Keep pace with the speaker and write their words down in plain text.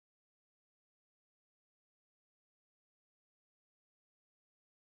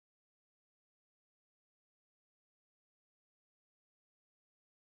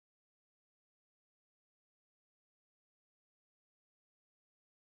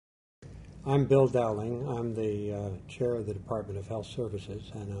I'm Bill Dowling. I'm the chair of the Department of Health Services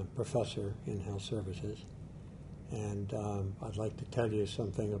and a professor in health services. And I'd like to tell you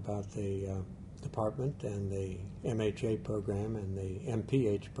something about the department and the MHA program and the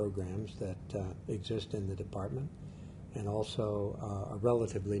MPH programs that exist in the department, and also a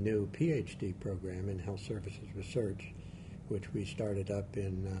relatively new PhD program in health services research, which we started up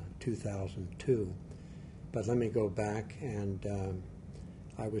in 2002. But let me go back, and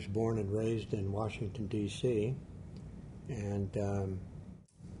I was born and raised in Washington, D.C., and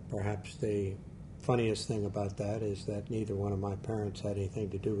perhaps the funniest thing about that is that neither one of my parents had anything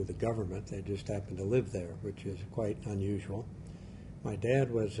to do with the government. They just happened to live there, which is quite unusual. My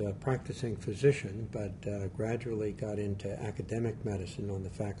dad was a practicing physician, but gradually got into academic medicine on the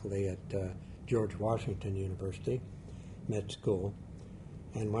faculty at George Washington University Med School.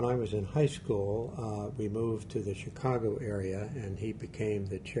 And when I was in high school, we moved to the Chicago area, and he became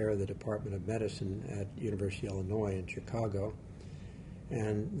the chair of the Department of Medicine at University of Illinois in Chicago.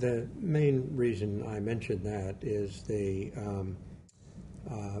 And the main reason I mention that is the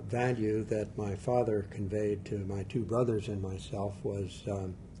value that my father conveyed to my two brothers and myself was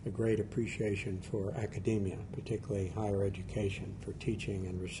a great appreciation for academia, particularly higher education, for teaching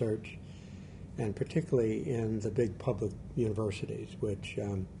and research, and particularly in the big public universities, which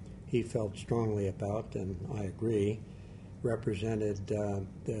he felt strongly about, and I agree, represented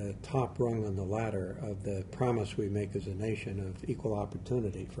the top rung on the ladder of the promise we make as a nation of equal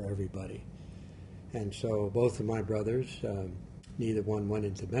opportunity for everybody. And so both of my brothers, neither one went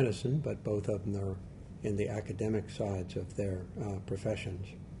into medicine, but both of them are in the academic sides of their professions.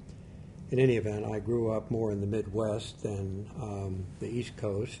 In any event, I grew up more in the Midwest than the East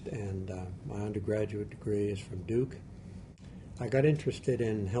Coast, and my undergraduate degree is from Duke. I got interested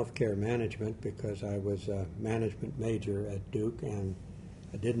in healthcare management because I was a management major at Duke, and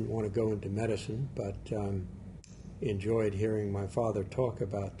I didn't want to go into medicine, but enjoyed hearing my father talk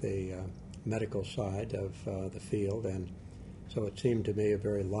about the medical side of the field, and so it seemed to me a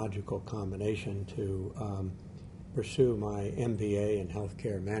very logical combination to pursue my MBA in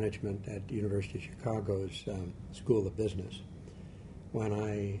healthcare management at the University of Chicago's School of Business. When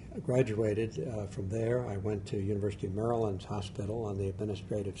I graduated from there, I went to University of Maryland's hospital on the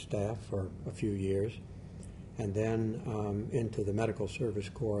administrative staff for a few years, and then into the Medical Service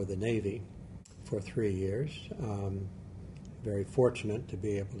Corps of the Navy for 3 years. Very fortunate to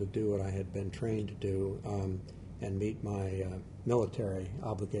be able to do what I had been trained to do and meet my military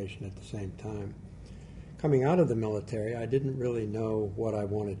obligation at the same time. Coming out of the military, I didn't really know what I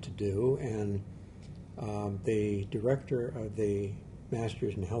wanted to do, and the director of the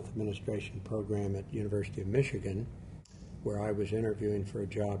Master's in Health Administration program at University of Michigan, where I was interviewing for a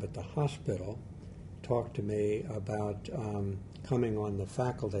job at the hospital, talked to me about coming on the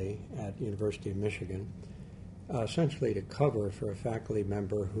faculty at University of Michigan, essentially to cover for a faculty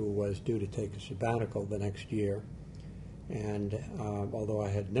member who was due to take a sabbatical the next year. And although I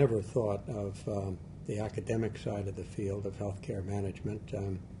had never thought of the academic side of the field of healthcare management,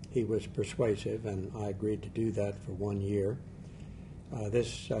 he was persuasive, and I agreed to do that for 1 year.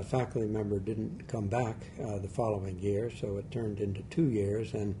 This faculty member didn't come back the following year, so it turned into 2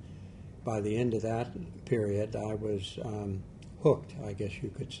 years, and by the end of that period, I was hooked, I guess you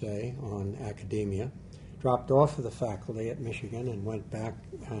could say, on academia. Dropped off of the faculty at Michigan and went back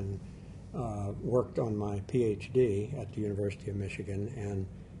and worked on my PhD at the University of Michigan, and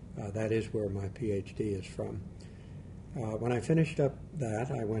that is where my PhD is from. When I finished up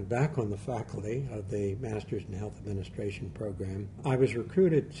that, I went back on the faculty of the Master's in Health Administration program. I was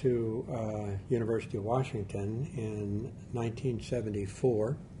recruited to University of Washington in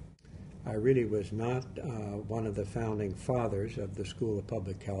 1974. I really was not one of the founding fathers of the School of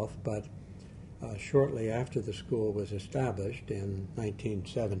Public Health, but shortly after the school was established in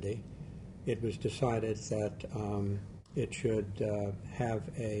 1970, it was decided that it should have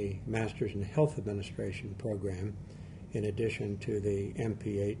a Master's in Health Administration program in addition to the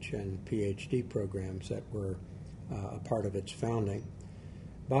MPH and PhD programs that were a part of its founding.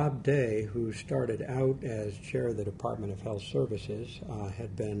 Bob Day, who started out as chair of the Department of Health Services,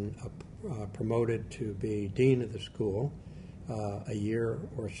 had been promoted to be dean of the school a year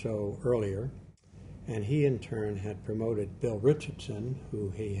or so earlier, and he in turn had promoted Bill Richardson, who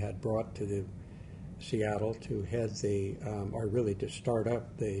he had brought to Seattle to head or really to start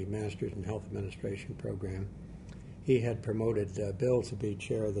up the Master's in Health Administration program. He had promoted Bill to be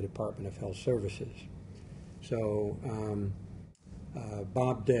chair of the Department of Health Services. So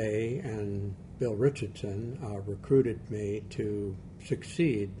Bob Day and Bill Richardson recruited me to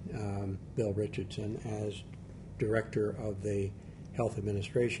succeed Bill Richardson as director of the health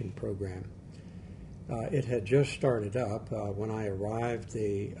administration program. It had just started up. When I arrived,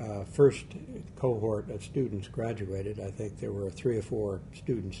 the first cohort of students graduated. I think there were 3 or 4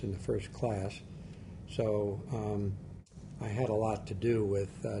 students in the first class. So I had a lot to do with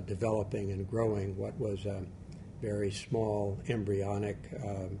developing and growing what was a very small, embryonic,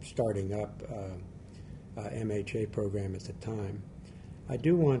 starting up MHA program at the time. I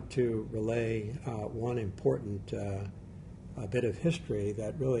do want to relay one important a bit of history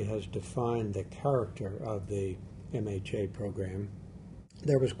that really has defined the character of the MHA program.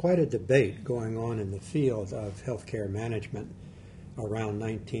 There was quite a debate going on in the field of healthcare management around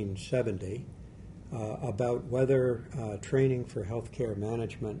 1970 about whether training for healthcare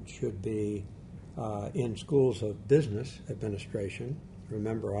management should be in schools of business administration.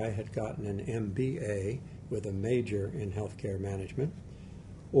 Remember, I had gotten an MBA with a major in healthcare management,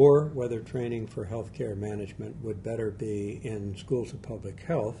 or whether training for healthcare management would better be in schools of public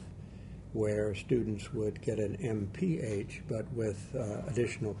health, where students would get an MPH, but with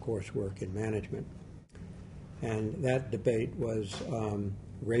additional coursework in management. And that debate was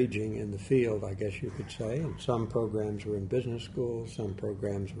raging in the field, I guess you could say, and some programs were in business schools, some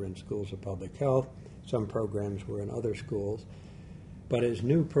programs were in schools of public health, some programs were in other schools. But as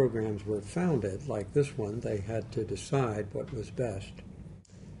new programs were founded, like this one, they had to decide what was best.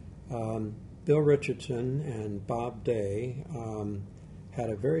 Bill Richardson and Bob Day had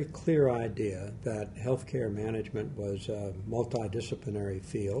a very clear idea that healthcare management was a multidisciplinary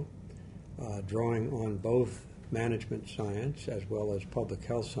field, drawing on both management science as well as public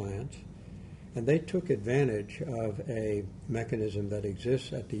health science. And they took advantage of a mechanism that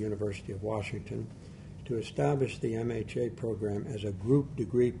exists at the University of Washington to establish the MHA program as a group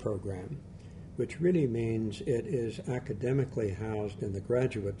degree program, which really means it is academically housed in the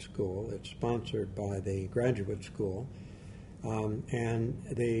graduate school. It's sponsored by the graduate school, and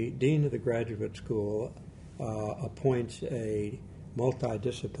the dean of the graduate school appoints a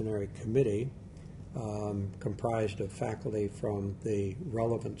multidisciplinary committee comprised of faculty from the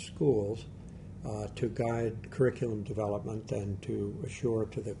relevant schools to guide curriculum development and to assure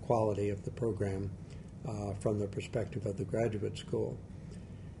to the quality of the program from the perspective of the graduate school.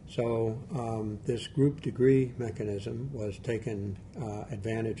 So this group degree mechanism was taken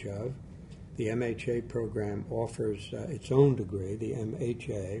advantage of. The MHA program offers its own degree, the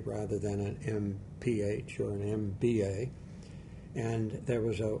MHA, rather than an MPH or an MBA. And there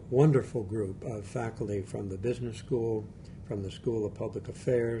was a wonderful group of faculty from the business school, from the School of Public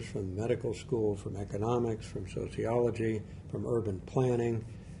Affairs, from the medical school, from economics, from sociology, from urban planning,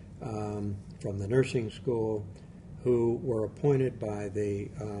 from the nursing school, who were appointed by the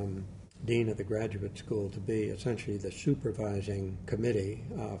dean of the graduate school to be essentially the supervising committee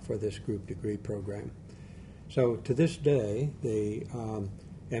for this group degree program. So to this day, the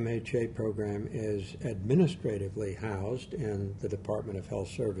MHA program is administratively housed in the Department of Health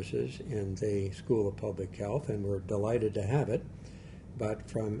Services in the School of Public Health, and we're delighted to have it. But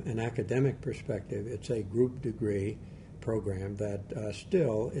from an academic perspective, it's a group degree program that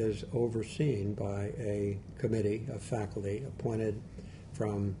still is overseen by a committee of faculty appointed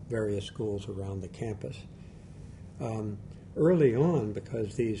from various schools around the campus. Early on,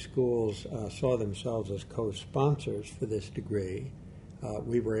 because these schools saw themselves as co-sponsors for this degree,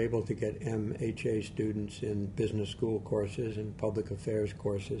 we were able to get MHA students in business school courses and public affairs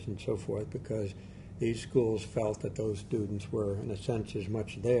courses and so forth, because these schools felt that those students were, in a sense, as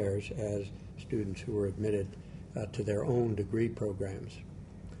much theirs as students who were admitted to their own degree programs.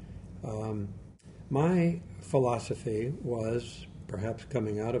 My philosophy was, perhaps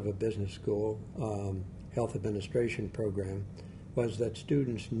coming out of a business school health administration program, was that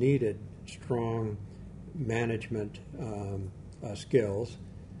students needed strong management skills.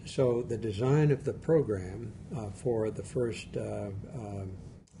 So the design of the program for the first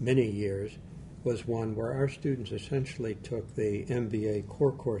many years was one where our students essentially took the MBA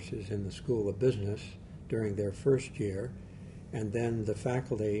core courses in the School of Business during their first year, and then the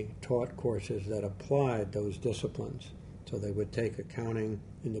faculty taught courses that applied those disciplines. So they would take accounting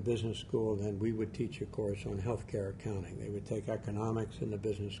in the business school, and then we would teach a course on healthcare accounting. They would take economics in the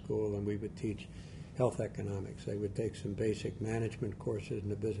business school, and we would teach health economics. They would take some basic management courses in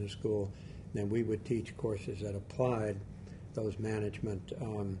the business school, and then we would teach courses that applied those management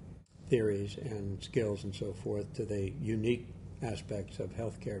theories and skills and so forth to the unique aspects of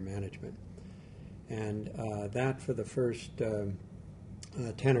healthcare management. And that for the first 10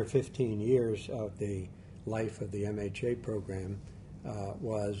 or 15 years of the life of the MHA program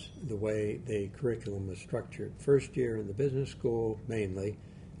was the way the curriculum was structured. First year in the business school mainly,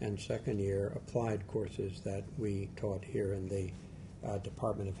 and second year applied courses that we taught here in the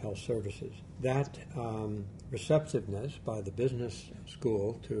Department of Health Services. That receptiveness by the business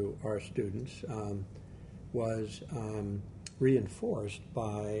school to our students was reinforced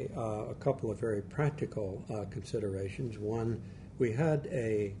by a couple of very practical considerations. One, we had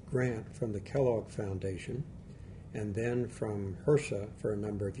a grant from the Kellogg Foundation and then from HRSA for a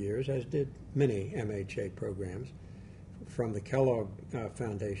number of years, as did many MHA programs, from the Kellogg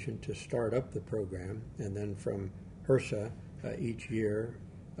Foundation to start up the program, and then from HRSA each year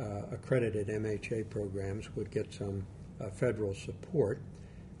accredited MHA programs would get some federal support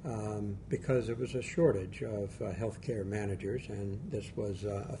because there was a shortage of healthcare managers, and this was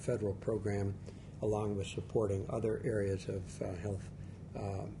a federal program along with supporting other areas of health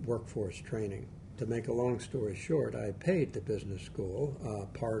workforce training. To make a long story short, I paid the business school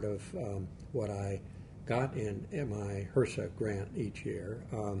part of what I got in my HRSA grant each year,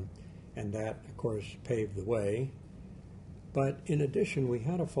 and that, of course, paved the way. But in addition, we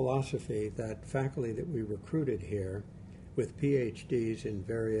had a philosophy that faculty that we recruited here with PhDs in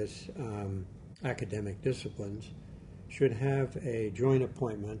various academic disciplines should have a joint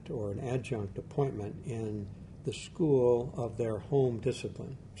appointment or an adjunct appointment in the school of their home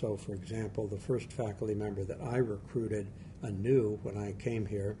discipline. So, for example, the first faculty member that I recruited anew when I came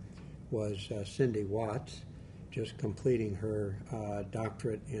here was Cindy Watts, just completing her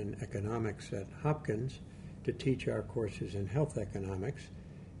doctorate in economics at Hopkins to teach our courses in health economics.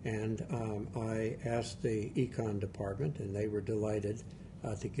 And I asked the econ department, and they were delighted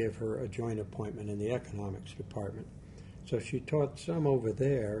to give her a joint appointment in the economics department. So she taught some over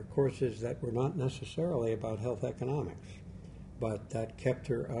there, courses that were not necessarily about health economics, but that kept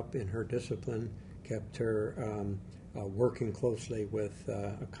her up in her discipline, kept her working closely with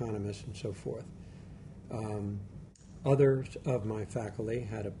economists and so forth. Others of my faculty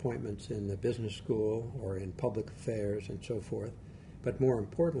had appointments in the business school or in public affairs and so forth, but more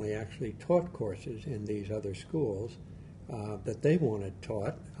importantly actually taught courses in these other schools that they wanted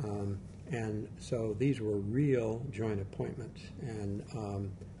taught. And so these were real joint appointments, and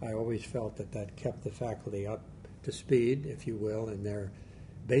I always felt that that kept the faculty up to speed, if you will, in their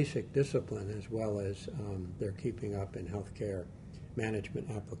basic discipline, as well as their keeping up in healthcare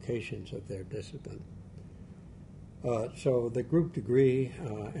management applications of their discipline. So the group degree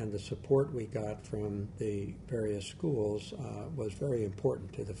and the support we got from the various schools was very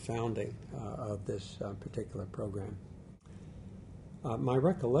important to the founding of this particular program. My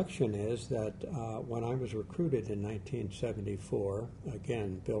recollection is that when I was recruited in 1974,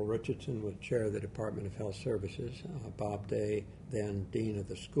 again, Bill Richardson was chair of the Department of Health Services, Bob Day, then dean of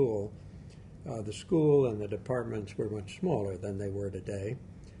the school. The school and the departments were much smaller than they were today,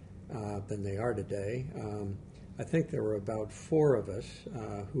 than they are today. I think there were about 4 of us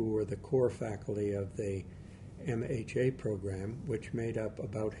who were the core faculty of the MHA program, which made up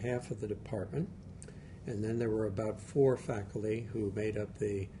about half of the department. And then there were about 4 faculty who made up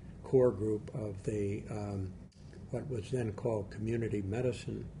the core group of the what was then called community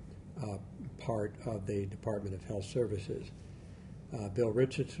medicine part of the Department of Health Services. Bill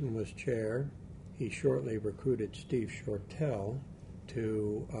Richardson was chair. He shortly recruited Steve Shortell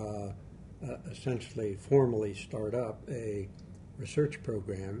to essentially formally start up a research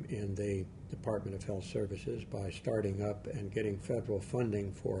program in the Department of Health Services by starting up and getting federal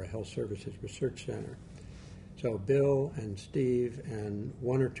funding for a health services research center. So Bill and Steve and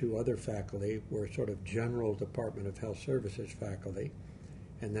 1 or 2 other faculty were sort of general Department of Health Services faculty,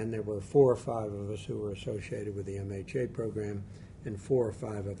 and then there were 4 or 5 of us who were associated with the MHA program and 4 or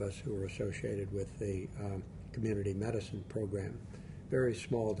 5 of us who were associated with the community medicine program. Very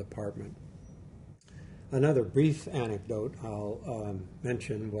small department. Another brief anecdote I'll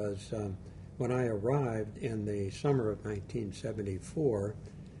mention was when I arrived in the summer of 1974,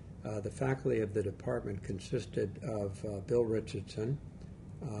 the faculty of the department consisted of Bill Richardson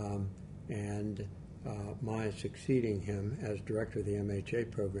and my succeeding him as director of the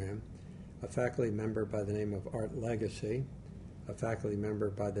MHA program, a faculty member by the name of Art Legacy, a faculty member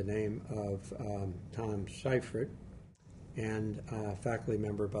by the name of Tom Seifert, and a faculty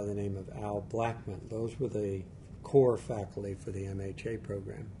member by the name of Al Blackman. Those were the core faculty for the MHA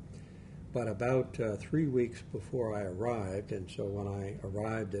program. But about 3 weeks before I arrived, and so when I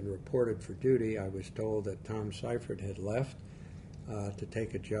arrived and reported for duty, I was told that Tom Seifert had left to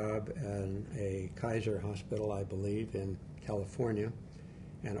take a job in a Kaiser hospital, I believe, in California,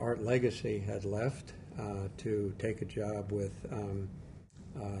 and Art Legacy had left to take a job with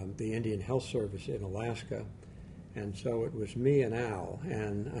the Indian Health Service in Alaska. And so it was me and Al,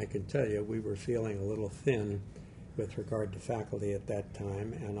 and I can tell you we were feeling a little thin with regard to faculty at that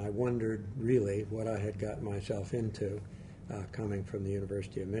time, and I wondered really what I had got myself into. coming from the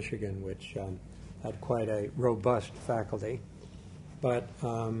University of Michigan, which had quite a robust faculty. But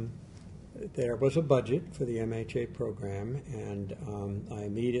there was a budget for the MHA program, and I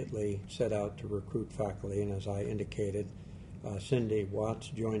immediately set out to recruit faculty, and as I indicated, Cindy Watts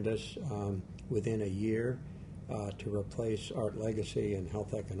joined us within a year to replace Art Legacy and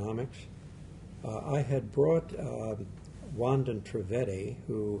Health Economics. I had brought Wandon Trivedi,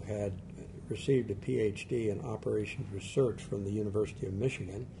 who had received a PhD in operations research from the University of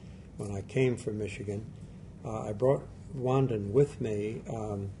Michigan. When I came from Michigan, I brought Wandon with me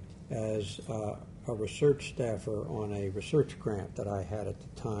as a research staffer on a research grant that I had at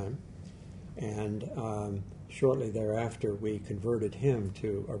the time, and shortly thereafter we converted him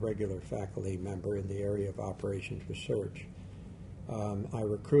to a regular faculty member in the area of operations research. I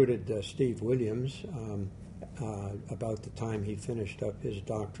recruited Steve Williams about the time he finished up his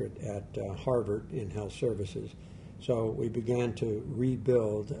doctorate at Harvard in health services. So we began to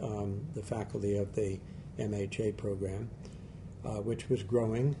rebuild the faculty of the MHA program, which was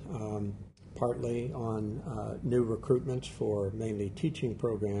growing, partly on new recruitments for mainly teaching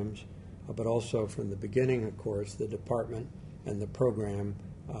programs, but also from the beginning, of course, the department and the program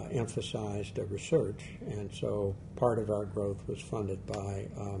emphasized research, and so part of our growth was funded by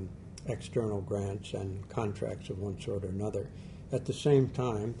external grants and contracts of one sort or another. At the same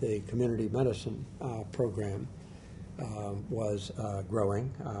time, the community medicine program was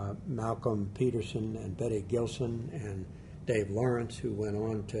growing. Malcolm Peterson and Betty Gilson and Dave Lawrence, who went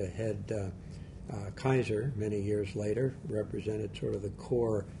on to head Kaiser many years later, represented sort of the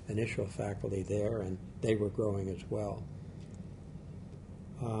core initial faculty there, and they were growing as well.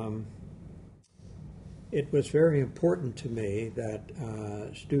 It was very important to me that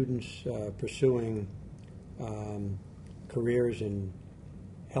students pursuing careers in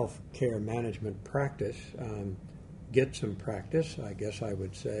healthcare management practice get some practice, I guess I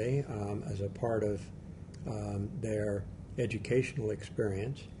would say, as a part of their educational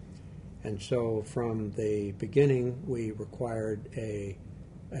experience. And so from the beginning, we required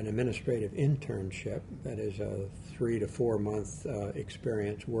an administrative internship, that is a 3 to 4 month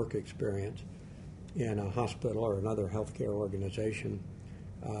experience, work experience, in a hospital or another healthcare organization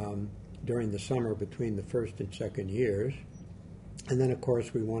during the summer between the first and second years. And then, of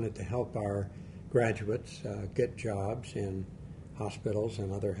course, we wanted to help our graduates get jobs in hospitals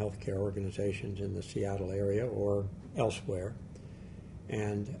and other healthcare organizations in the Seattle area or elsewhere.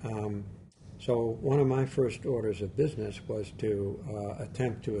 And so one of my first orders of business was to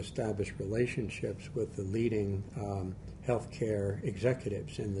attempt to establish relationships with the leading healthcare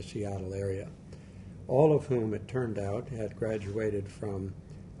executives in the Seattle area, all of whom, it turned out, had graduated from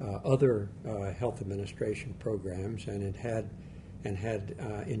other health administration programs and had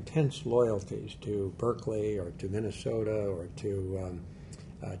intense loyalties to Berkeley or to Minnesota or to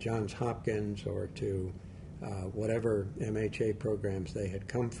Johns Hopkins or to whatever MHA programs they had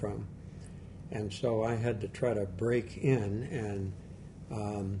come from. And so I had to try to break in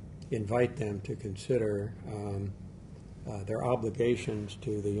and invite them to consider their obligations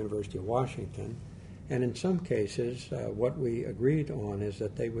to the University of Washington. And in some cases, what we agreed on is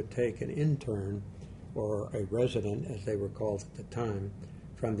that they would take an intern or a resident, as they were called at the time,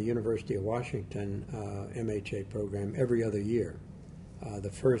 from the University of Washington MHA program every other year.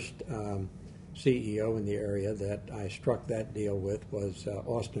 The first CEO in the area that I struck that deal with was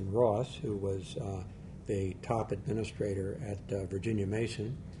Austin Ross, who was the top administrator at Virginia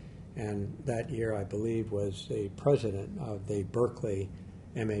Mason, and that year I believe was the president of the Berkeley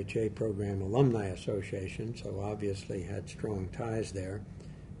MHA program Alumni Association, so obviously had strong ties there.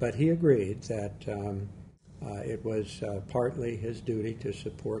 But he agreed that it was partly his duty to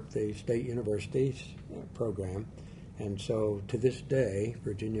support the State University's program. And so to this day,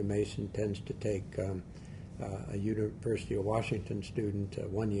 Virginia Mason tends to take a University of Washington student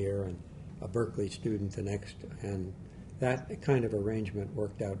 1 year and a Berkeley student the next, and that kind of arrangement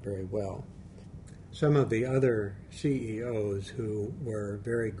worked out very well. Some of the other CEOs who were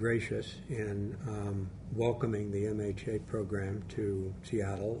very gracious in welcoming the MHA program to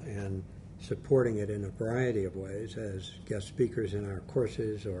Seattle and supporting it in a variety of ways as guest speakers in our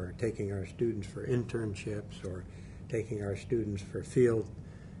courses, or taking our students for internships, or taking our students for field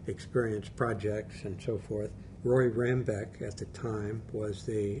experience projects and so forth. Roy Rambeck at the time was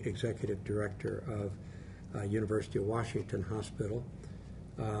the executive director of University of Washington Hospital,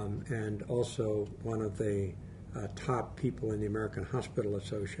 and also one of the top people in the American Hospital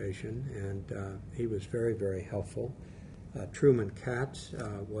Association, and he was very, very helpful. Truman Katz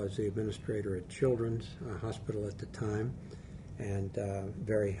was the administrator at Children's Hospital at the time, and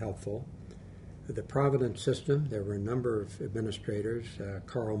very helpful. the Providence system, there were a number of administrators,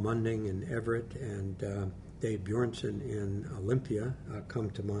 Carl Munding in Everett and Dave Bjornson in Olympia come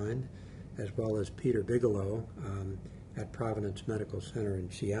to mind, as well as Peter Bigelow at Providence Medical Center in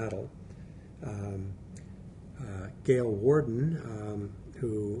Seattle. Gail Warden,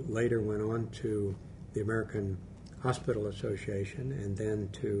 who later went on to the American Hospital Association and then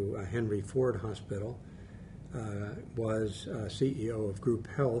to Henry Ford Hospital, was CEO of Group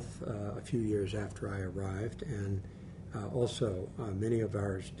Health a few years after I arrived, and also many of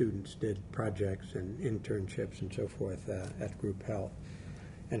our students did projects and internships and so forth at Group Health.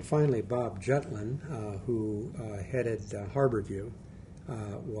 And finally, Bob Jutlin, who headed Harborview,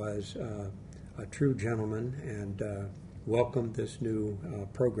 was a true gentleman and welcomed this new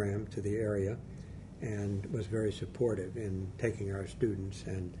program to the area and was very supportive in taking our students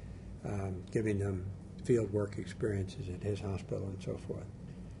and giving them field work experiences at his hospital and so forth.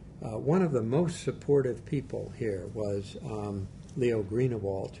 One of the most supportive people here was Leo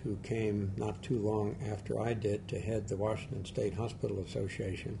Greenewalt, who came not too long after I did to head the Washington State Hospital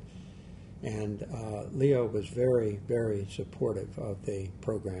Association. And Leo was very, very supportive of the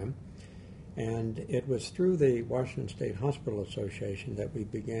program. And it was through the Washington State Hospital Association that we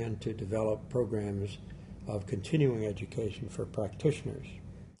began to develop programs of continuing education for practitioners.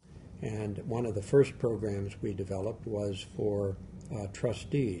 And one of the first programs we developed was for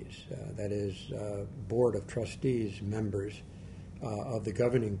trustees, that is, Board of Trustees members of the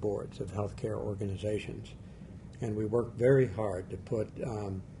governing boards of healthcare organizations. And we worked very hard to put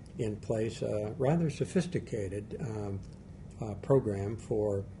in place a rather sophisticated program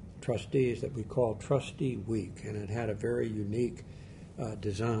for trustees that we call Trustee Week, and it had a very unique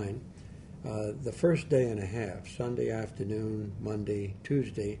design. The first day and a half, Sunday afternoon, Monday,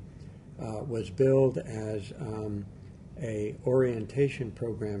 Tuesday, was billed as a orientation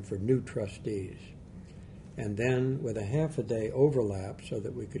program for new trustees. And then with a half a day overlap so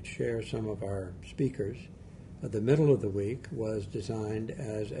that we could share some of our speakers, the middle of the week was designed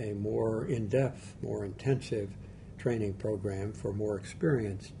as a more in-depth, more intensive training program for more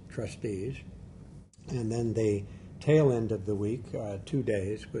experienced trustees. And then the tail end of the week, 2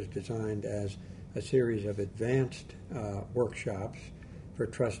 days, was designed as a series of advanced workshops for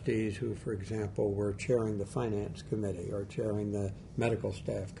trustees who, for example, were chairing the finance committee or chairing the medical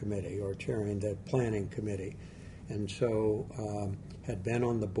staff committee or chairing the planning committee. And so had been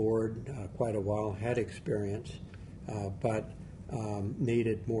on the board quite a while, had experience, but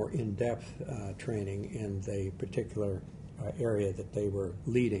needed more in-depth training in the particular area that they were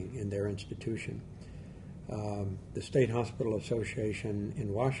leading in their institution. The State Hospital Association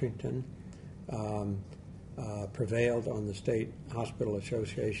in Washington prevailed on the state hospital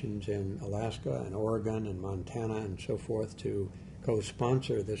associations in Alaska and Oregon and Montana and so forth to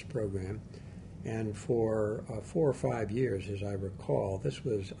co-sponsor this program. And for 4 or 5 years, as I recall, this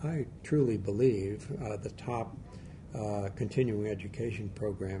was, I truly believe, the top continuing education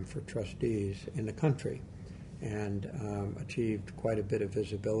program for trustees in the country, and achieved quite a bit of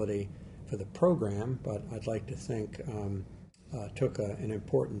visibility for the program, but I'd like to think took an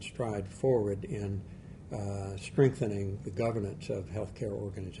important stride forward in strengthening the governance of healthcare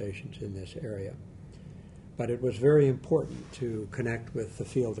organizations in this area. But it was very important to connect with the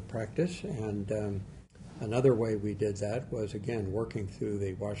field of practice, and another way we did that was, again, working through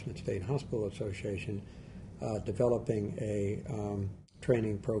the Washington State Hospital Association, developing a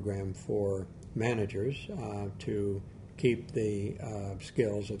training program for managers to keep the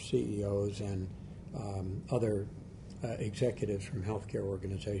skills of CEOs and other executives from healthcare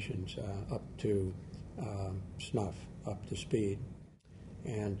organizations up to snuff, up to speed.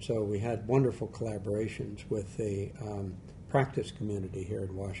 And so we had wonderful collaborations with the practice community here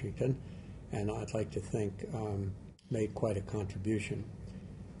in Washington, and I'd like to think made quite a contribution.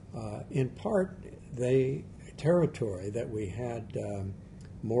 In part, the territory that we had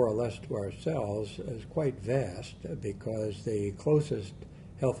more or less to ourselves is quite vast, because the closest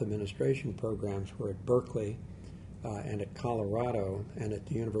health administration programs were at Berkeley and at Colorado and at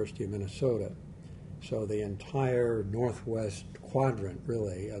the University of Minnesota. So the entire northwest quadrant,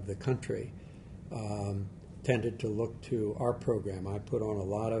 really, of the country tended to look to our program. I put on a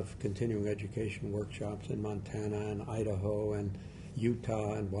lot of continuing education workshops in Montana and Idaho and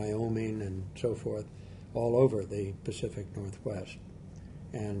Utah and Wyoming and so forth, all over the Pacific Northwest.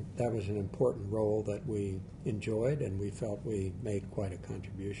 And that was an important role that we enjoyed, and we felt we made quite a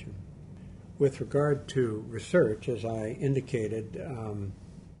contribution. With regard to research, as I indicated,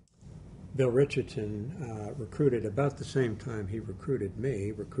 Bill Richardson recruited about the same time he recruited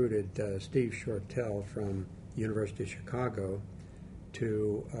me, Steve Shortell from the University of Chicago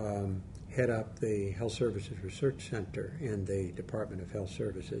to head up the Health Services Research Center in the Department of Health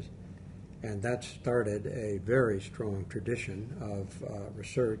Services. And that started a very strong tradition of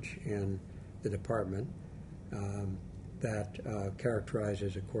research in the department that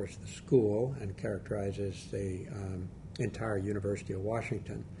characterizes, of course, the school and characterizes the entire University of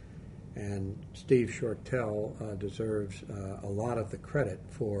Washington. And Steve Shortell deserves a lot of the credit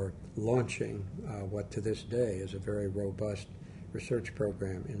for launching what to this day is a very robust research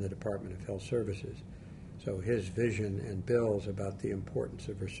program in the Department of Health Services. So his vision and bills about the importance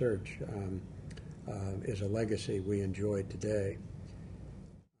of research is a legacy we enjoy today.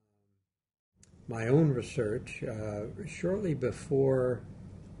 My own research, shortly before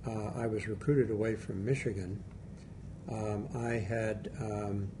I was recruited away from Michigan, I had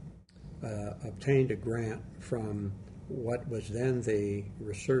obtained a grant from what was then the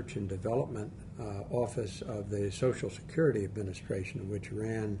Research and Development Office of the Social Security Administration, which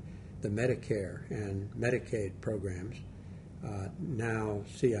ran the Medicare and Medicaid programs, now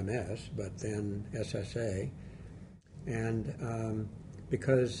CMS, but then SSA. And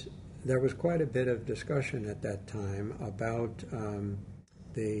because there was quite a bit of discussion at that time about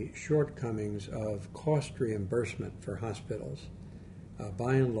the shortcomings of cost reimbursement for hospitals.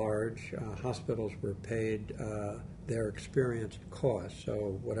 By and large, hospitals were paid their experienced costs,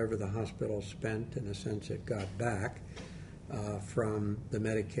 so whatever the hospital spent, in a sense, it got back from the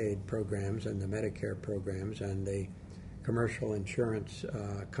Medicaid programs and the Medicare programs, and the commercial insurance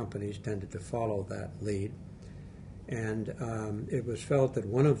companies tended to follow that lead. And it was felt that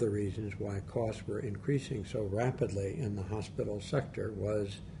one of the reasons why costs were increasing so rapidly in the hospital sector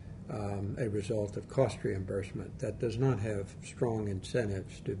was a result of cost reimbursement that does not have strong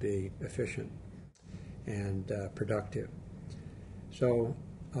incentives to be efficient and productive. So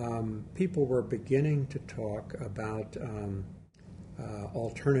people were beginning to talk about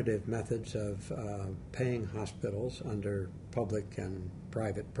alternative methods of paying hospitals under public and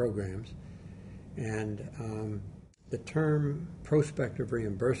private programs. And the term prospective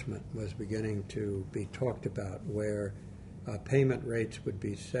reimbursement was beginning to be talked about, where payment rates would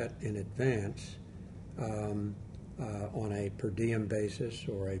be set in advance on a per diem basis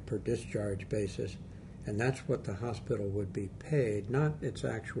or a per discharge basis, and that's what the hospital would be paid, not its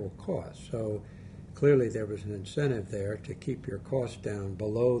actual cost. So clearly there was an incentive there to keep your costs down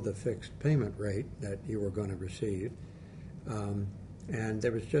below the fixed payment rate that you were going to receive. And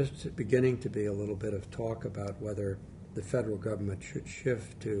there was just beginning to be a little bit of talk about whether the federal government should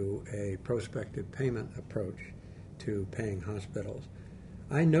shift to a prospective payment approach to paying hospitals.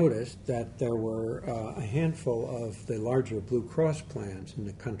 I noticed that there were a handful of the larger Blue Cross plans in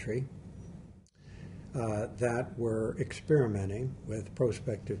the country that were experimenting with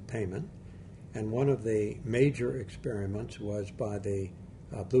prospective payment. And one of the major experiments was by the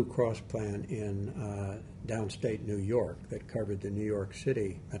Blue Cross plan in downstate New York that covered the New York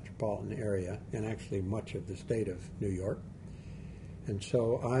City metropolitan area and actually much of the state of New York. And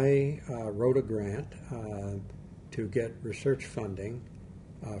so I wrote a grant to get research funding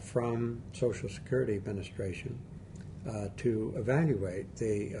from Social Security Administration to evaluate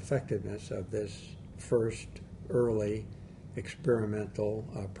the effectiveness of this first early experimental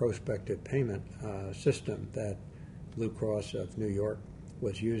prospective payment system that Blue Cross of New York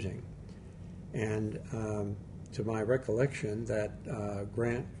was using. And to my recollection, that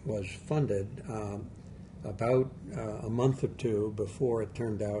grant was funded about a month or two before it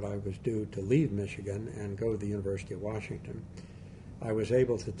turned out I was due to leave Michigan and go to the University of Washington. I was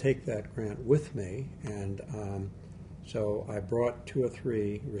able to take that grant with me, and so I brought 2 or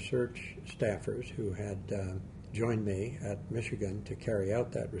 3 research staffers who had joined me at Michigan to carry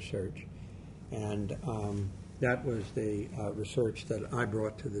out that research. And that was the research that I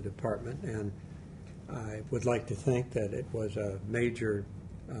brought to the department, and I would like to think that it was a major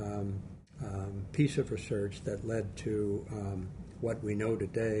piece of research that led to what we know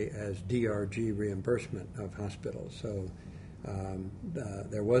today as DRG reimbursement of hospitals. So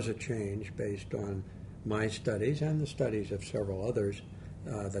there was a change based on my studies and the studies of several others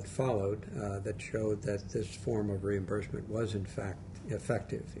that followed that showed that this form of reimbursement was in fact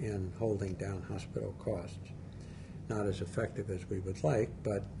effective in holding down hospital costs. Not as effective as we would like,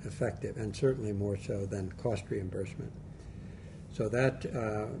 but effective, and certainly more so than cost reimbursement. So that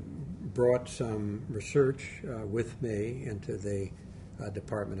brought some research with me into the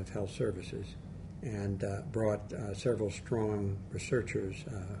Department of Health Services, and brought several strong researchers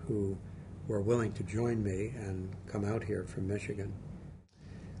who were willing to join me and come out here from Michigan.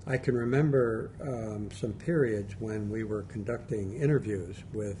 I can remember some periods when we were conducting interviews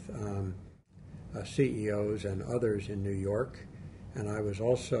with CEOs and others in New York, And I was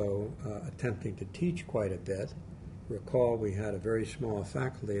also attempting to teach quite a bit. Recall we had a very small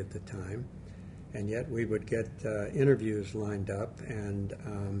faculty at the time, and yet we would get interviews lined up. And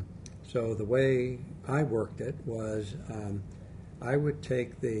so the way I worked it was I would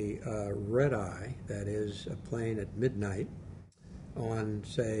take the red eye, that is a plane at midnight, on,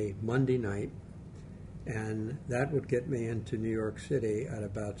 say, Monday night, and that would get me into New York City at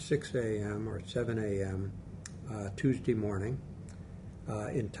about 6 a.m. or 7 a.m. Tuesday morning,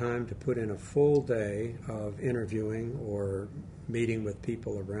 in time to put in a full day of interviewing or meeting with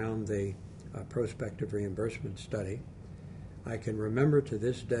people around the prospective reimbursement study. I can remember to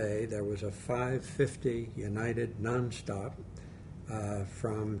this day there was a 5:50 United nonstop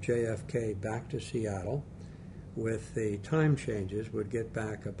from JFK back to Seattle. With the time changes, would get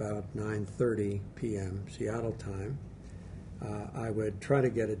back about 9:30 p.m. Seattle time. I would try to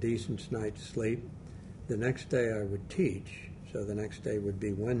get a decent night's sleep. The next day I would teach, so the next day would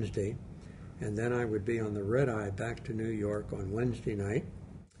be Wednesday, and then I would be on the red eye back to New York on Wednesday night.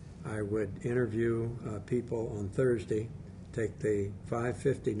 I would interview people on Thursday, take the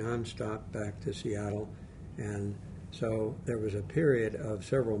 5:50 nonstop back to Seattle, and so there was a period of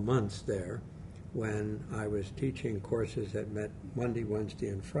several months there when I was teaching courses that met Monday, Wednesday,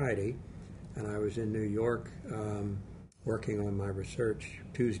 and Friday, and I was in New York working on my research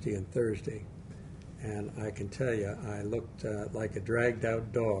Tuesday and Thursday. And I can tell you, I looked like a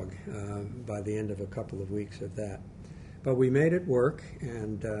dragged-out dog by the end of a couple of weeks of that. But we made it work,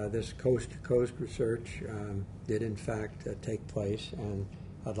 and this coast-to-coast research did in fact take place, and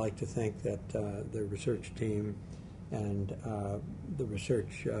I'd like to think that the research team and the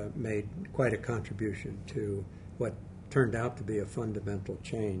research made quite a contribution to what turned out to be a fundamental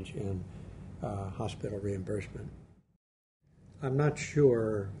change in hospital reimbursement. I'm not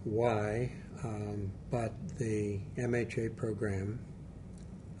sure why, but the MHA program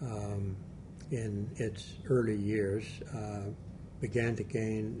in its early years began to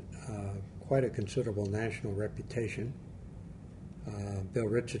gain quite a considerable national reputation. Bill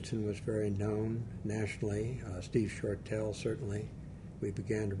Richardson was very known nationally, Steve Shortell certainly. We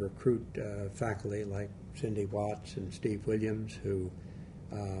began to recruit faculty like Cindy Watts and Steve Williams, who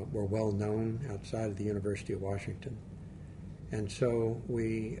were well known outside of the University of Washington. And so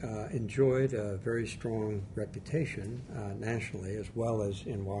we enjoyed a very strong reputation nationally as well as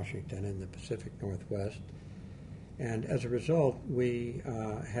in Washington and the Pacific Northwest. And as a result, we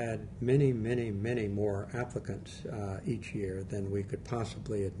had many, many, many more applicants each year than we could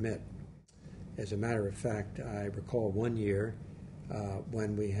possibly admit. As a matter of fact, I recall one year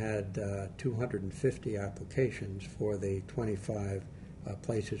when we had 250 applications for the 25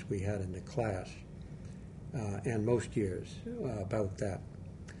 places we had in the class, and most years about that.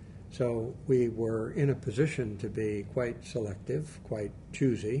 So we were in a position to be quite selective, quite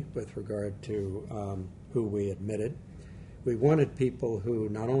choosy with regard to who we admitted. We wanted people who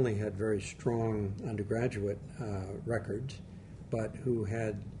not only had very strong undergraduate records, but who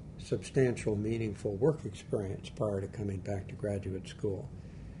had substantial, meaningful work experience prior to coming back to graduate school.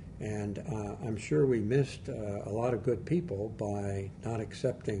 And I'm sure we missed a lot of good people by not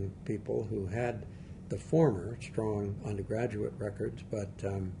accepting people who had the former strong undergraduate records, but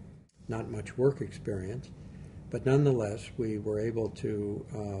not much work experience. But nonetheless, we were able to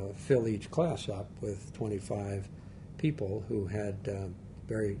fill each class up with 25 people who had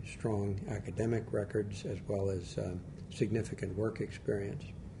very strong academic records as well as significant work experience.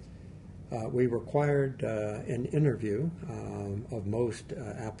 We required an interview of most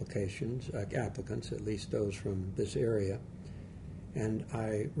applicants, at least those from this area. And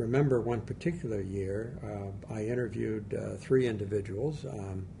I remember one particular year, I interviewed 3 individuals.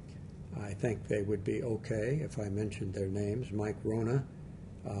 I think they would be okay if I mentioned their names: Mike Rona,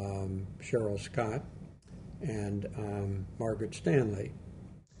 Cheryl Scott, and Margaret Stanley.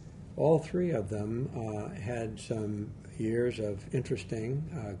 All 3 of them had some years of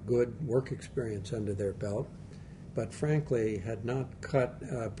interesting, good work experience under their belt, but frankly had not cut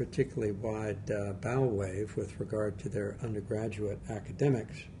a particularly wide bow wave with regard to their undergraduate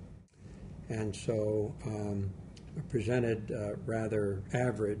academics, and so presented rather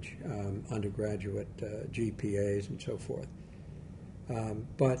average undergraduate GPAs and so forth.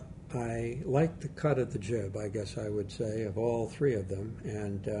 But I liked the cut of the jib, I guess I would say, of all 3 of them,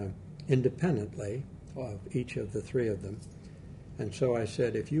 and independently of each of the 3 of them. And so I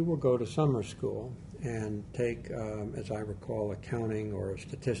said, if you will go to summer school and take, as I recall, accounting or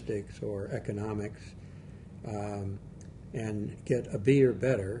statistics or economics, and get a B or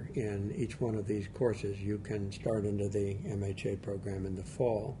better in each one of these courses, you can start into the MHA program in the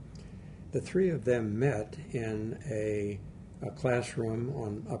fall. The 3 of them met in a a classroom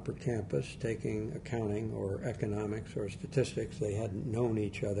on upper campus taking accounting or economics or statistics. They hadn't known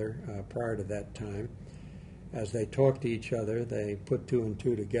each other prior to that time. As they talked to each other, they put two and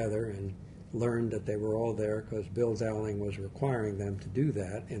two together and learned that they were all there because Bill Dowling was requiring them to do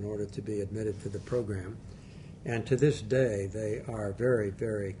that in order to be admitted to the program. And to this day, they are very,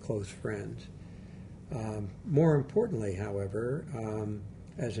 very close friends. More importantly, however,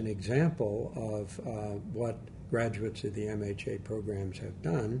 as an example of what graduates of the MHA programs have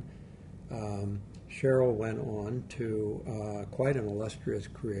done, Cheryl went on to quite an illustrious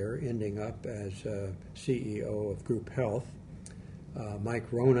career, ending up as CEO of Group Health. Mike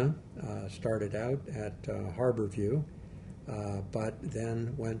Rona started out at Harborview, but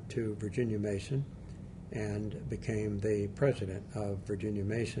then went to Virginia Mason and became the president of Virginia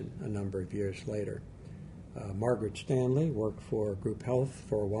Mason a number of years later. Margaret Stanley worked for Group Health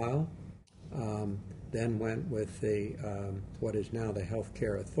for a while, then went with the what is now the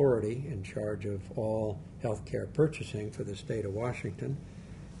Healthcare Authority, in charge of all healthcare purchasing for the state of Washington,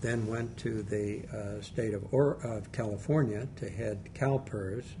 then went to the state of California to head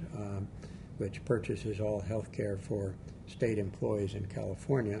CalPERS, which purchases all healthcare for state employees in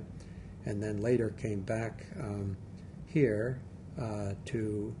California, and then later came back here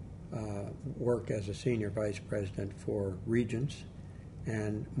to work as a senior vice president for Regents,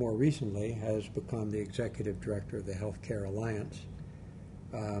 and more recently has become the executive director of the Healthcare Alliance,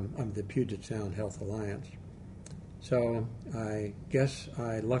 of the Puget Sound Health Alliance. So I guess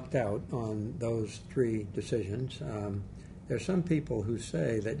I lucked out on those three decisions. There's some people who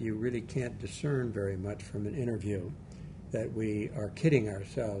say that you really can't discern very much from an interview, that we are kidding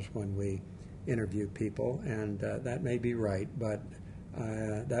ourselves when we interview people, and that may be right, but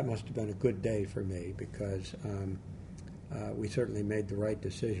that must have been a good day for me, because we certainly made the right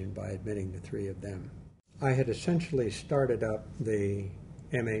decision by admitting the three of them. I had essentially started up the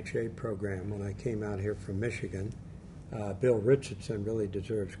MHA program when I came out here from Michigan. Bill Richardson really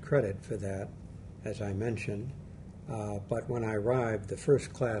deserves credit for that, as I mentioned. But when I arrived, the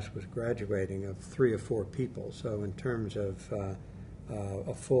first class was graduating of 3 or 4 people. So in terms of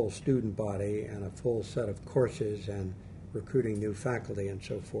a full student body and a full set of courses and recruiting new faculty and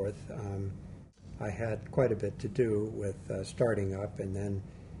so forth, I had quite a bit to do with starting up and then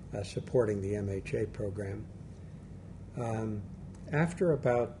supporting the MHA program. After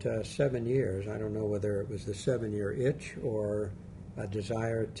about 7 years, I don't know whether it was the 7-year itch or a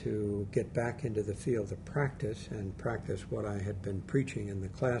desire to get back into the field of practice and practice what I had been preaching in the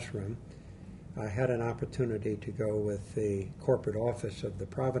classroom, I had an opportunity to go with the corporate office of the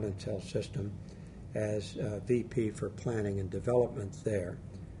Providence Health System as VP for Planning and Development there,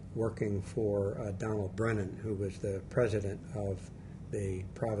 working for Donald Brennan, who was the president of the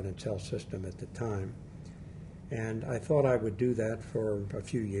Providence Health System at the time. And I thought I would do that for a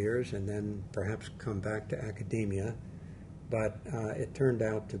few years and then perhaps come back to academia, but it turned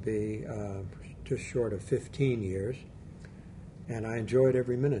out to be just short of 15 years, and I enjoyed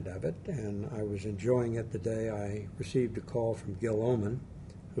every minute of it, and I was enjoying it the day I received a call from Gil Oman,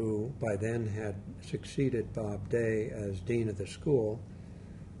 who by then had succeeded Bob Day as dean of the school,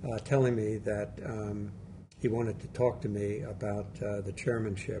 telling me that he wanted to talk to me about the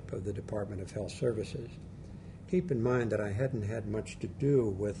chairmanship of the Department of Health Services. Keep in mind that I hadn't had much to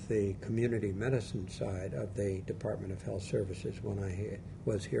do with the community medicine side of the Department of Health Services when I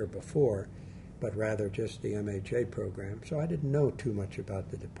was here before, but rather just the MHA program, so I didn't know too much about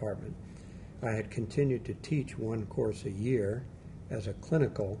the department. I had continued to teach 1 course a year as a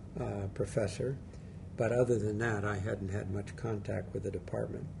clinical professor, but other than that, I hadn't had much contact with the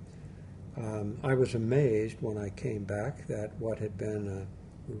department. I was amazed when I came back that what had been a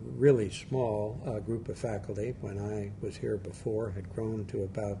really small group of faculty when I was here before had grown to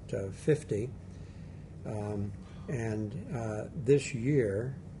about 50. This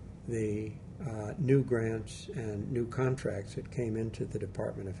year, the new grants and new contracts that came into the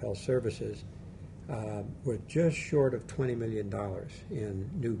Department of Health Services were just short of $20 million in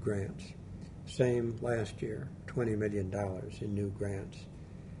new grants. Same last year, $20 million in new grants.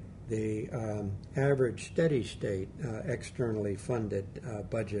 The average steady state externally funded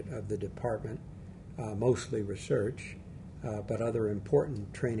budget of the department, mostly research, but other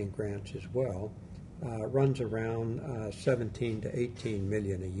important training grants as well, runs around 17 to 18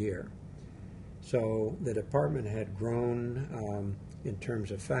 million a year. So the department had grown in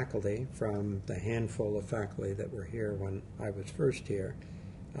terms of faculty from the handful of faculty that were here when I was first here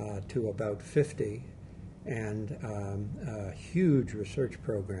to about 50, and a huge research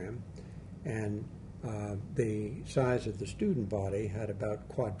program, and the size of the student body had about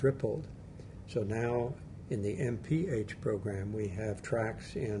quadrupled. So now In the SPH program, we have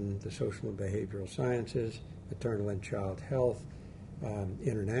tracks in the social and behavioral sciences, maternal and child health,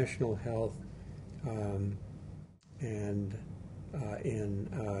 international health, and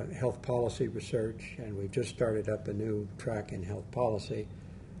in health policy research, and we've just started up a new track in health policy.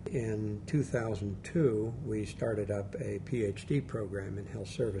 In 2002, we started up a PhD program in health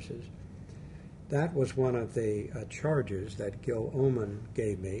services. That was one of the charges that Gil Oman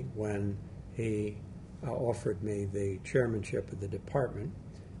gave me when he offered me the chairmanship of the department.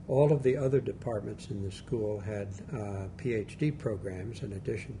 All of the other departments in the school had PhD programs in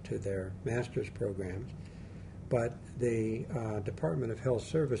addition to their master's programs, but the Department of Health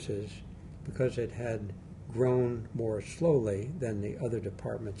Services, because it had grown more slowly than the other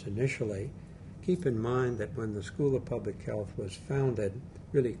departments initially. Keep in mind that when the School of Public Health was founded,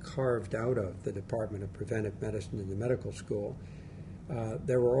 really carved out of the Department of Preventive Medicine in the medical school,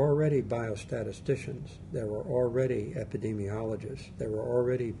 there were already biostatisticians, there were already epidemiologists, there were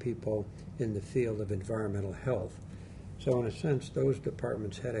already people in the field of environmental health. So in a sense, those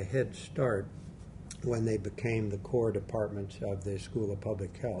departments had a head start when they became the core departments of the School of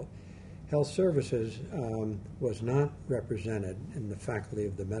Public Health. Health Services was not represented in the faculty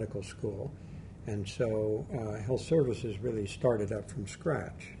of the medical school, and so Health Services really started up from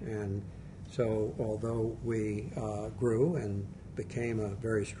scratch. And so although we grew and became a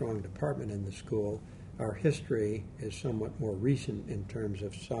very strong department in the school, our history is somewhat more recent in terms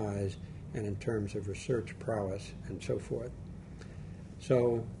of size and in terms of research prowess and so forth.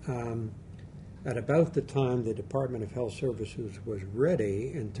 So at about the time the Department of Health Services was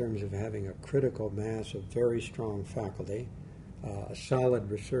ready in terms of having a critical mass of very strong faculty, a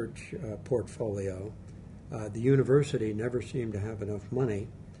solid research portfolio, the university never seemed to have enough money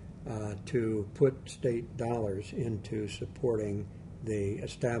to put state dollars into supporting the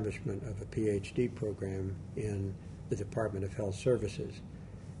establishment of a PhD program in the Department of Health Services.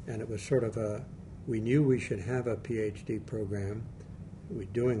 And it was sort of we knew we should have a PhD program. We're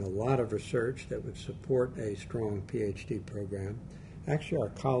doing a lot of research that would support a strong PhD program. Actually, our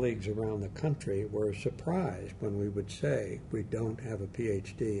colleagues around the country were surprised when we would say we don't have a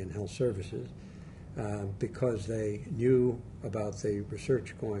PhD in health services because they knew about the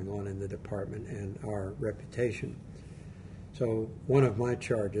research going on in the department and our reputation. So one of my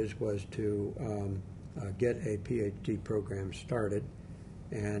charges was to get a PhD program started,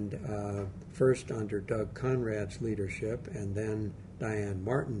 and first under Doug Conrad's leadership and then Diane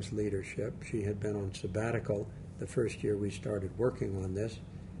Martin's leadership. She had been on sabbatical the first year we started working on this.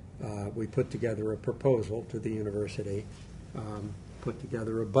 We put together a proposal to the university, put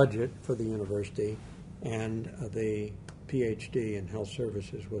together a budget for the university, and the PhD in health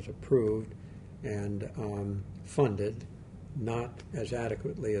services was approved and funded, not as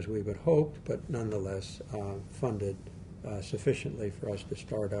adequately as we would hoped, but nonetheless funded sufficiently for us to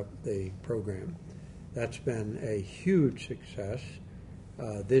start up the program. That's been a huge success.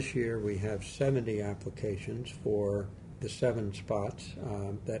 This year we have 70 applications for the 7 spots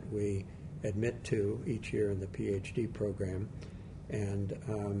that we admit to each year in the PhD program, and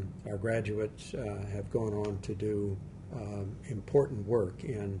our graduates have gone on to do important work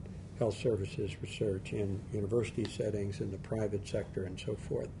in health services research in university settings, in the private sector, and so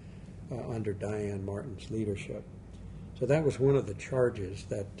forth, under Diane Martin's leadership. So that was one of the charges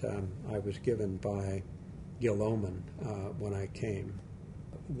that I was given by Gil Oman when I came.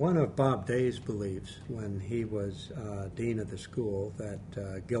 One of Bob Day's beliefs when he was dean of the school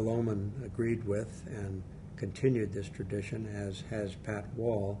that Gil Oman agreed with and continued this tradition, as has Pat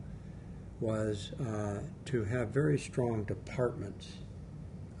Wall, was to have very strong departments,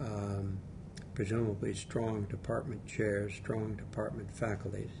 presumably strong department chairs, strong department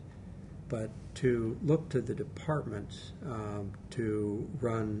faculties, but to look to the departments to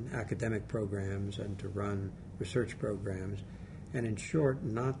run academic programs and to run research programs, and in short,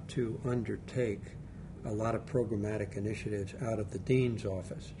 not to undertake a lot of programmatic initiatives out of the dean's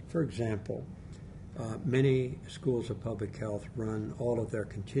office. For example, many schools of public health run all of their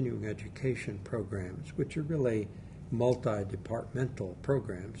continuing education programs, which are really multi-departmental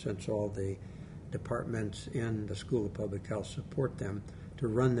programs, since all the departments in the School of Public Health support them, to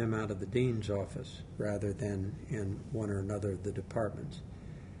run them out of the dean's office rather than in one or another of the departments.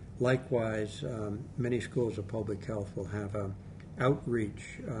 Likewise, many schools of public health will have an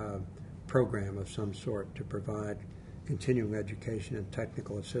outreach program of some sort to provide continuing education and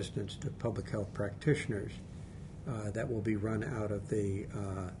technical assistance to public health practitioners that will be run out of the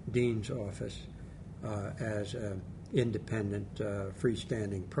dean's office as an independent,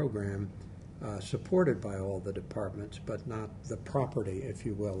 freestanding program supported by all the departments, but not the property, if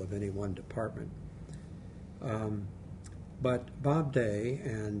you will, of any one department. But Bob Day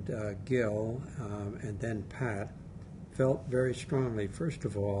and Gil and then Pat felt very strongly, first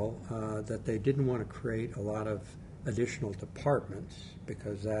of all, that they didn't want to create a lot of additional departments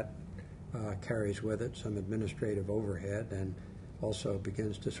because that carries with it some administrative overhead and also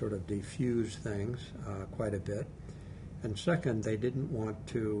begins to sort of diffuse things quite a bit. And second, they didn't want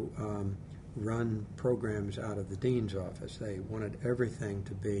to run programs out of the dean's office. They wanted everything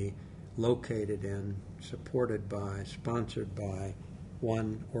to be located in, supported by, sponsored by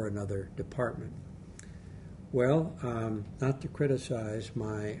one or another department. Well, not to criticize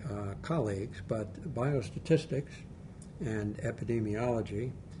my colleagues, but biostatistics and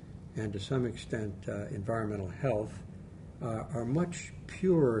epidemiology, and to some extent environmental health, are much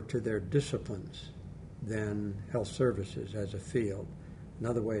purer to their disciplines than health services as a field.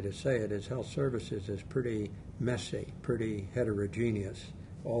 Another way to say it is health services is pretty messy, pretty heterogeneous,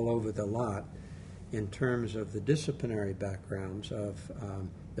 all over the lot in terms of the disciplinary backgrounds of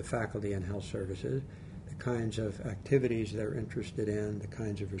the faculty in health services, the kinds of activities they're interested in, the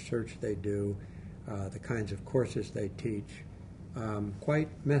kinds of research they do, the kinds of courses they teach. Quite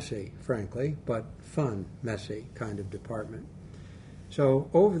messy, frankly, but fun, messy kind of department. So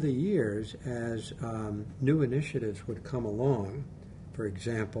over the years, as new initiatives would come along, for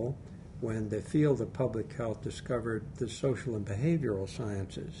example, when the field of public health discovered the social and behavioral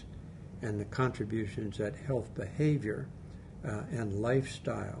sciences and the contributions that health behavior and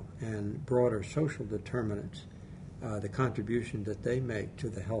lifestyle and broader social determinants, the contribution that they make to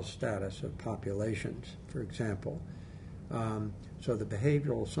the health status of populations, for example. So the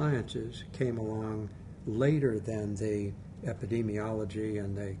behavioral sciences came along later than the epidemiology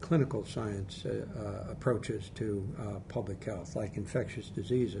and the clinical science approaches to public health, like infectious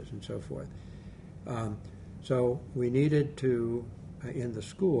diseases and so forth. So we needed to, in the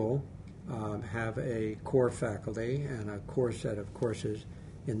school, have a core faculty and a core set of courses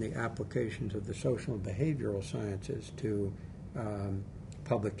in the applications of the social and behavioral sciences to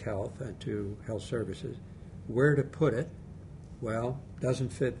public health and to health services. Where to put it? Well, doesn't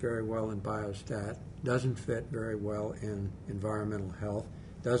fit very well in biostat, doesn't fit very well in environmental health,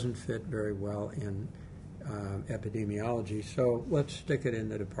 doesn't fit very well in epidemiology, so let's stick it in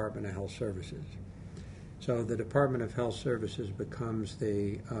the Department of Health Services. So the Department of Health Services becomes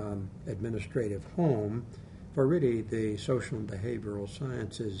the administrative home for really the social and behavioral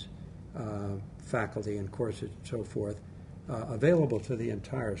sciences faculty and courses and so forth, available to the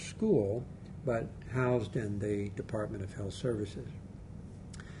entire school, but housed in the Department of Health Services.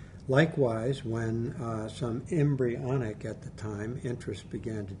 Likewise, when some embryonic at the time interest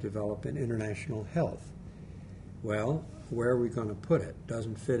began to develop in international health, well, where are we going to put it?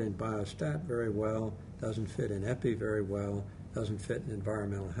 Doesn't fit in biostat very well, doesn't fit in epi very well, doesn't fit in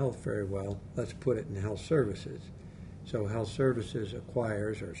environmental health very well. Let's put it in health services. So health services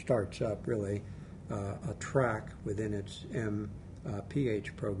acquires or starts up really a track within its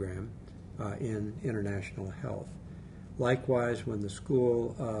SPH program in international health. Likewise, when the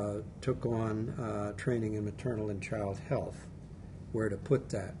school took on training in maternal and child health, where to put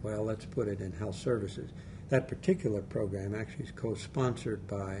that? Well, let's put it in health services. That particular program actually is co-sponsored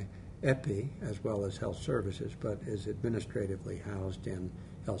by EPI as well as health services, but is administratively housed in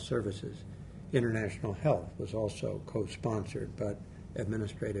health services. International health was also co-sponsored, but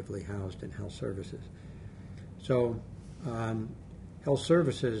administratively housed in health services. So health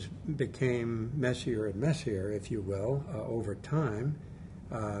services became messier and messier, if you will, over time.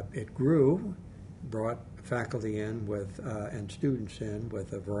 It grew, brought faculty in with and students in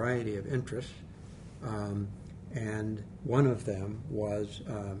with a variety of interests, and one of them was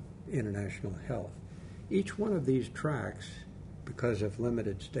international health. Each one of these tracks, because of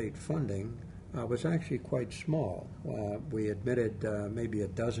limited state funding, was actually quite small. We admitted maybe a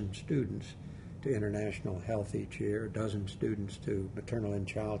dozen students to international health each year, a dozen students to maternal and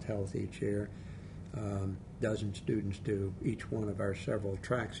child health each year, dozen students to each one of our several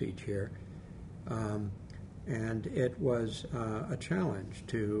tracks each year. And it was a challenge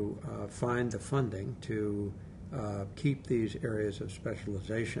to find the funding to keep these areas of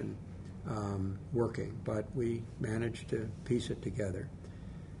specialization working, but we managed to piece it together.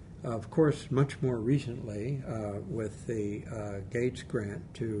 Of course, much more recently, with the Gates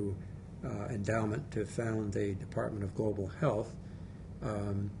grant to endowment to found the Department of Global Health,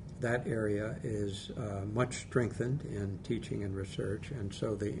 that area is much strengthened in teaching and research, and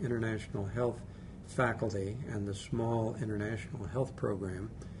so the international health faculty and the small international health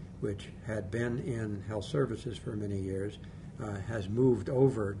program, which had been in health services for many years, has moved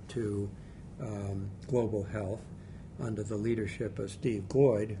over to global health. under the leadership of Steve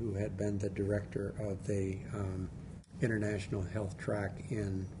Gloyd, who had been the director of the International Health Track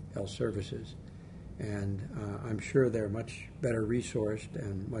in Health Services. And I'm sure they're much better resourced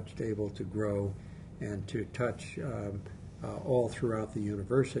and much able to grow and to touch all throughout the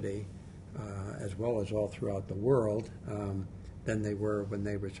university, as well as all throughout the world, than they were when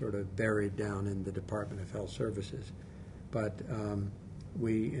they were sort of buried down in the Department of Health Services. But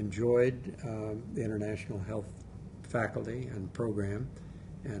we enjoyed the International Health faculty and program,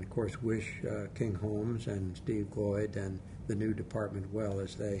 and of course wish King Holmes and Steve Gloyd and the new department well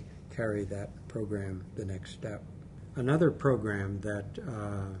as they carry that program the next step. Another program that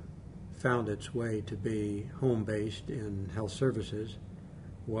found its way to be home-based in health services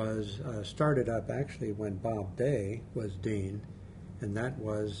was started up actually when Bob Day was dean, and that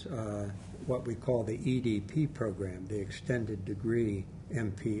was what we call the EDP program, the Extended Degree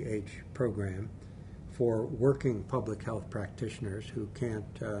MPH program, for working public health practitioners who can't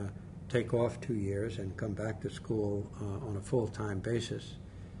take off 2 years and come back to school on a full-time basis.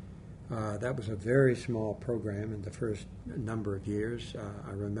 That was a very small program in the first number of years.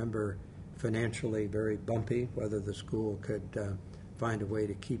 I remember financially very bumpy whether the school could find a way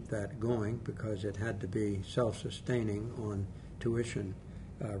to keep that going because it had to be self-sustaining on tuition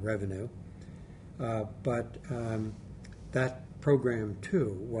revenue. But that program,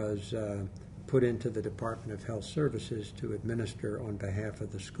 too, was put into the Department of Health Services to administer on behalf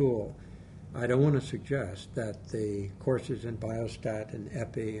of the school. I don't want to suggest that the courses in biostat and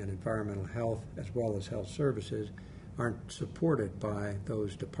epi and environmental health, as well as health services, aren't supported by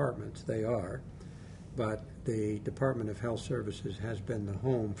those departments. They are. But the Department of Health Services has been the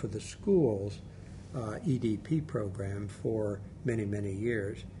home for the school's EDP program for many, many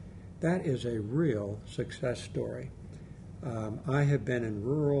years. That is a real success story. I have been in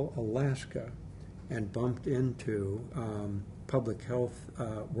rural Alaska and bumped into public health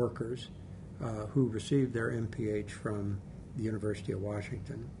workers who received their MPH from the University of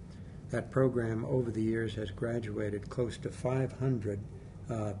Washington. That program over the years has graduated close to 500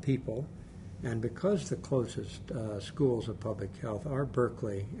 people, and because the closest schools of public health are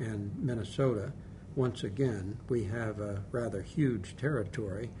Berkeley and Minnesota, once again we have a rather huge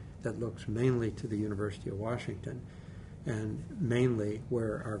territory that looks mainly to the University of Washington and mainly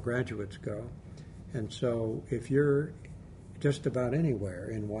where our graduates go. And so if you're just about anywhere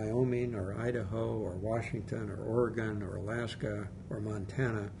in Wyoming or Idaho or Washington or Oregon or Alaska or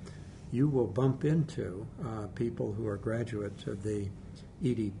Montana, you will bump into people who are graduates of the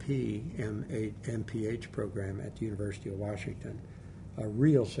EDP MPH program at the University of Washington. A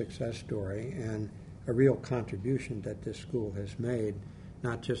real success story and a real contribution that this school has made,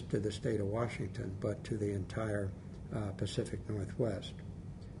 not just to the state of Washington, but to the entire Pacific Northwest.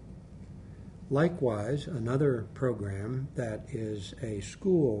 Likewise, another program that is a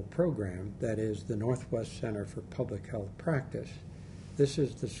school program that is the Northwest Center for Public Health Practice. This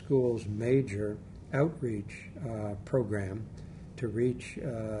is the school's major outreach program to reach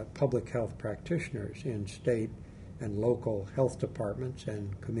public health practitioners in state and local health departments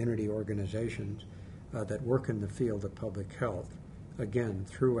and community organizations that work in the field of public health, again,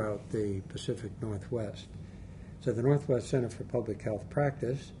 throughout the Pacific Northwest. So the Northwest Center for Public Health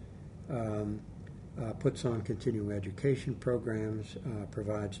Practice puts on continuing education programs,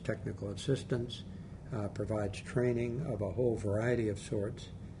 provides technical assistance, provides training of a whole variety of sorts,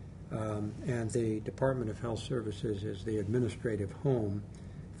 and the Department of Health Services is the administrative home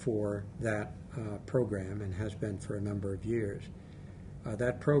for that program and has been for a number of years.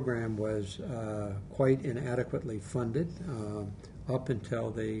 That program was quite inadequately funded up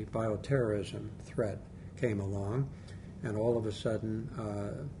until the bioterrorism threat came along, and all of a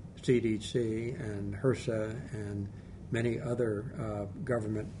sudden CDC and HRSA and many other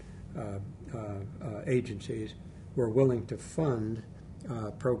government agencies were willing to fund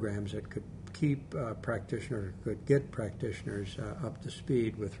programs that could keep practitioners, could get practitioners up to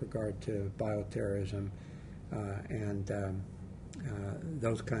speed with regard to bioterrorism and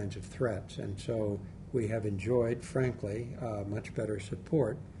those kinds of threats. And so we have enjoyed, frankly, much better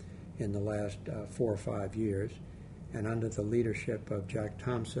support in the last 4 or 5 years. And under the leadership of Jack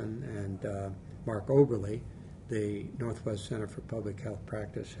Thompson and Mark Oberle, the Northwest Center for Public Health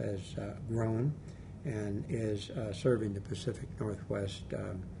Practice has grown and is serving the Pacific Northwest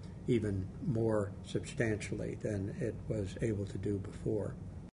even more substantially than it was able to do before.